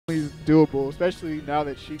doable, especially now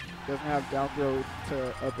that Sheik doesn't have down throw to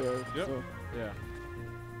up air. Yep. So. Yeah.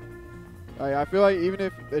 I feel like even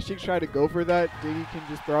if the Sheik tried to go for that, Diddy can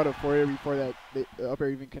just throw out a forward air before that the up air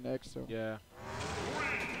even connects. So Yeah.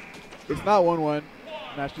 it's not 1-1.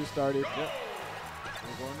 Match just started. Yep.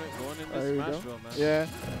 We're going into Smashville, man.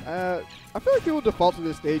 Yeah. I feel like people default to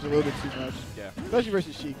this stage a little bit too much. Yeah. Especially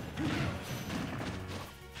versus Sheik.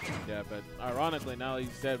 Yeah, but ironically, now you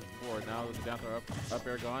said before, now with the down throw up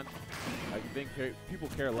air gone, I think people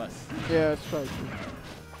care less. Yeah, that's probably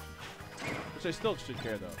true. Which I still should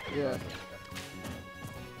care, though. Yeah.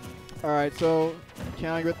 All right, so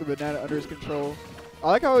K9 with the banana under his control. I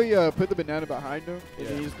like how he put the banana behind him, and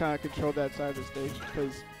then he just kind of controlled that side of the stage.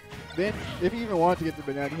 Because then, if he even wanted to get the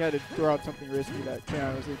banana, he had to throw out something risky that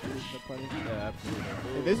K9 was in position to punish. Yeah, absolutely.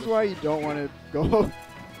 And this is why you don't want to go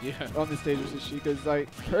yeah. on the stage with Sheik, because like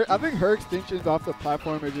I think her extensions off the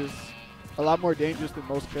platform are just a lot more dangerous than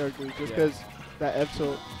most characters, just because that F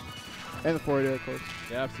tilt and the forward air, of course.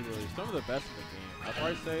 Yeah, absolutely. Some of the best in the game. I'd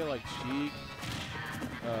probably say like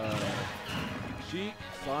Sheik,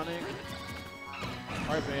 Sonic,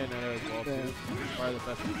 probably Bayonetta as well too. Probably the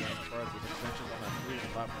best in the game as far as the extensions on that free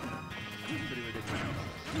platform. Pretty ridiculous.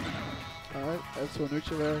 Alright, that's so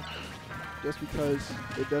neutral there. Just because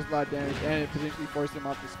it does a lot of damage and it potentially forced him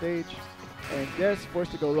off the stage. And Guess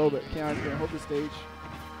forced to go low, but K9's gonna hold the stage.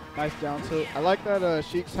 Nice down tilt. I like that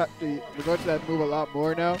Sheik's resort to that move a lot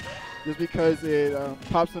more now, just because it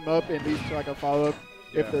pops them up and leads to like a follow-up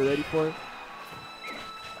if they're ready for it.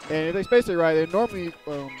 And if they space it right, they're normally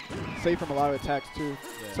safe from a lot of attacks too.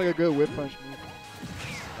 Yeah. It's like a good whip punch move.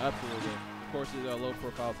 Absolutely. Of course, it's low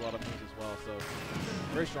profile with a lot of moves as well, so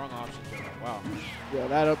very strong options there. Wow. Yeah,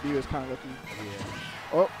 that up B was kind of lucky. Yeah.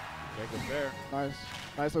 Oh. Jacob there.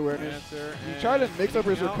 Nice awareness. He tried to mix up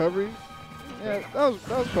his recovery. Yeah, that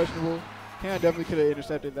was questionable. K9 definitely could have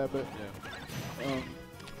intercepted that, but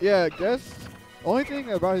yeah, I guess only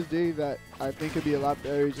thing about his Diddy that I think could be a lot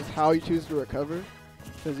better is just how he chooses to recover.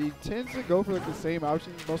 Because he tends to go for like the same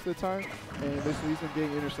options most of the time, and this leads him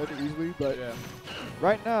getting intercepted easily. But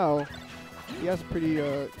right now, he has a pretty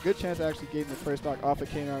good chance of actually getting the first stock off of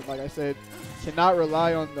K9. Like I said, cannot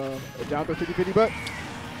rely on the down throw 50-50, but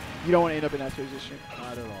you don't want to end up in that position.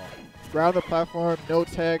 Not at all. Ground the platform, no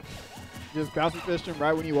tech, just bouncy fished him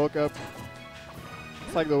right when he woke up.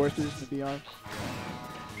 It's like the worst position to be on.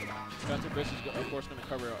 K9sBruce is, of course, going to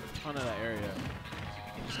cover a ton of that area.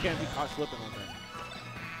 You just can't be caught slipping on that.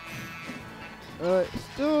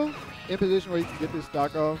 Still in position where he can get this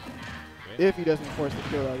stock off if he doesn't force the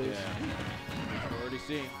kill, that is. Yeah. I've already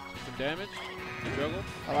seen some damage. Juggle.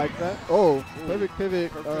 I like that. Oh, ooh, perfect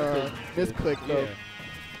pivot. Misclick though.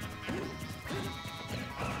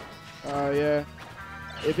 Yeah.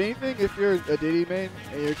 If anything, if you're a Diddy main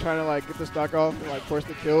and you're trying to like get the stock off and like force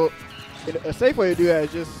the kill, a safe way to do that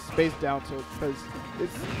is just space down tilt, because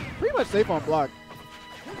it's pretty much safe on block.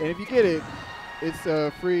 And if you get it, it's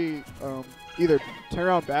a free either turn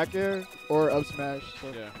around back air or up smash,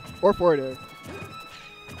 so or forward air.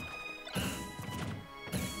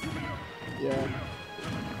 Yeah.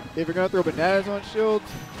 If you're gonna throw bananas on shields,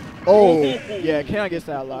 yeah, K9 gets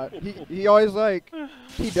that a lot. He always like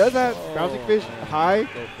he does that bouncing fish high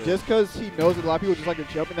just because he knows that a lot of people just like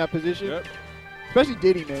to jump in that position, especially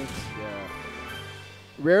Diddy mains. Yeah.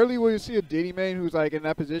 Rarely will you see a Diddy main who's like in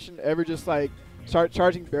that position ever just like start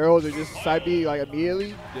charging barrels or just side B like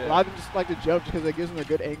immediately. A lot of them just like to jump because it gives them a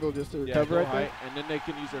good angle just to recover right there. And then they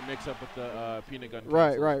can use their mix up with the peanut gun.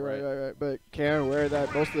 Right. But K9 wear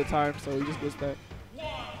that most of the time, so he just gets that.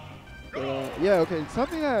 Yeah, okay.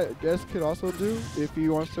 Something that Guess could also do if he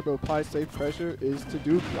wants to apply safe pressure is to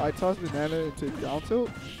do glide toss banana into down tilt,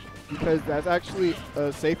 because that's actually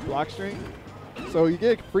a safe block string. So you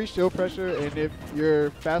get free shield pressure, and if you're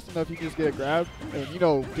fast enough, you can just get a grab. And you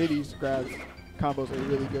know Diddy's grabs combos are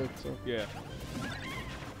really good. So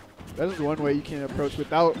that is one way you can approach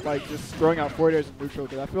without like just throwing out forward airs in neutral,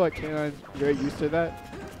 because I feel like K9's very used to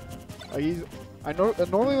that. Like I know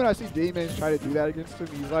normally when I see Diddy mains try to do that against him,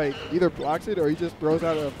 he's like either blocks it or he just throws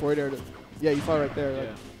out a forward air. Yeah, you saw it right there. Like,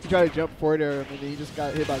 he tried to jump forward air, and then he just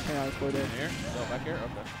got hit by K9's forward air. Back air?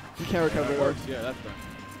 Okay. You can't recover that. Works. Yeah, that's done.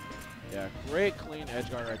 Yeah, great clean edge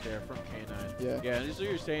guard right there from K9. Yeah, and this is what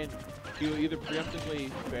you're saying. He'll either preemptively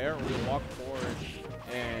fair or he'll walk forward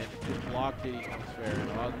and just block Diddy comes fair and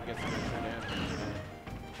allows him to get some extra damage.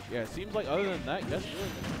 Yeah, it seems like other than that, Guess really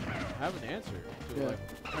doesn't have an answer to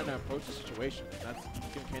like trying to approach the situation. And that's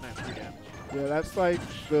giving K9 free damage. Yeah, that's like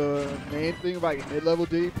the main thing about mid-level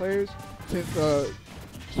Diddy players. Since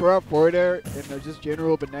throw out forward air and just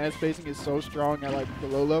general banana spacing is so strong at like the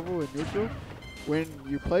low level and neutral, when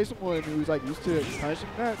you play someone who's like used to punishing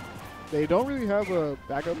that, they don't really have a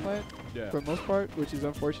backup plan for the most part, which is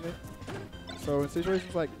unfortunate. So in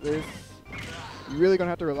situations like this, you're really gonna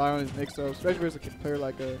have to rely on his mix-up, especially versus a player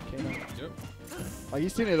like a K9. Yep. Like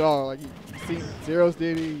he's seen it all. Like he's seen Zero's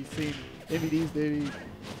Diddy, he's seen MVD's Diddy.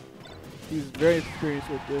 He's very experienced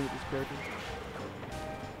with this character.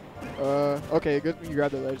 Okay, good thing you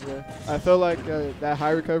grabbed the ledge there. I felt like that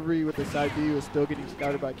high recovery with the side B was still getting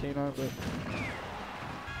scouted by K9, but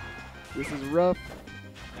this is rough.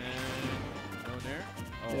 And no nair.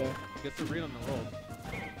 Oh, yeah. Gets the read on the roll.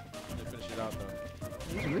 They finish it out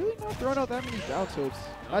though. He's really not throwing out that many down tilts.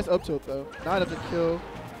 No. Nice up tilt though. Not enough to kill.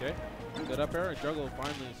 Okay. Good up air and juggle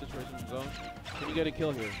finally in situation zone. Can you get a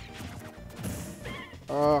kill here?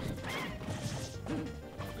 Oh,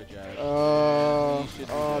 good job.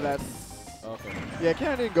 Oh, that's. Okay. Yeah,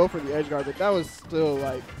 K9 didn't go for the edge guard, but that was still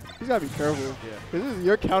like. He's gotta be careful. Yeah. Because this is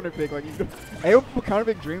your counter pick. Like, I hope people counter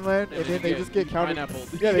pick Dreamland and then they just get counter.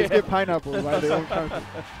 Yeah, they just get pineapple by their own counter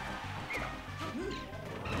pick.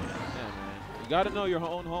 Yeah, man. You gotta know your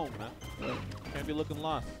own home, man. Yeah. Can't be looking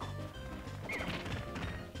lost.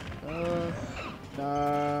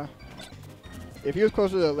 Nah. If he was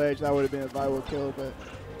closer to the ledge, that would have been a viable kill, but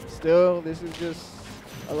still, this is just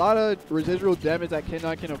a lot of residual damage that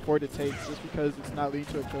K9 can afford to take just because it's not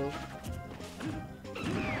leading to a kill. Okay.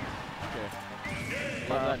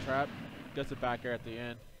 Love that trap. Gets it back air at the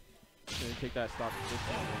end. Gonna take that stock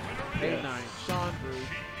position. K9sBruce.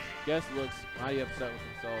 Guess looks mighty upset with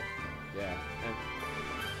himself. Yeah. And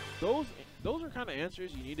those are kind of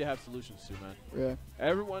answers you need to have solutions to, man. Yeah.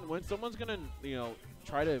 Everyone, when someone's gonna,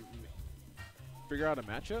 try to figure out a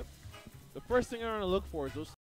matchup, the first thing they're gonna look for is those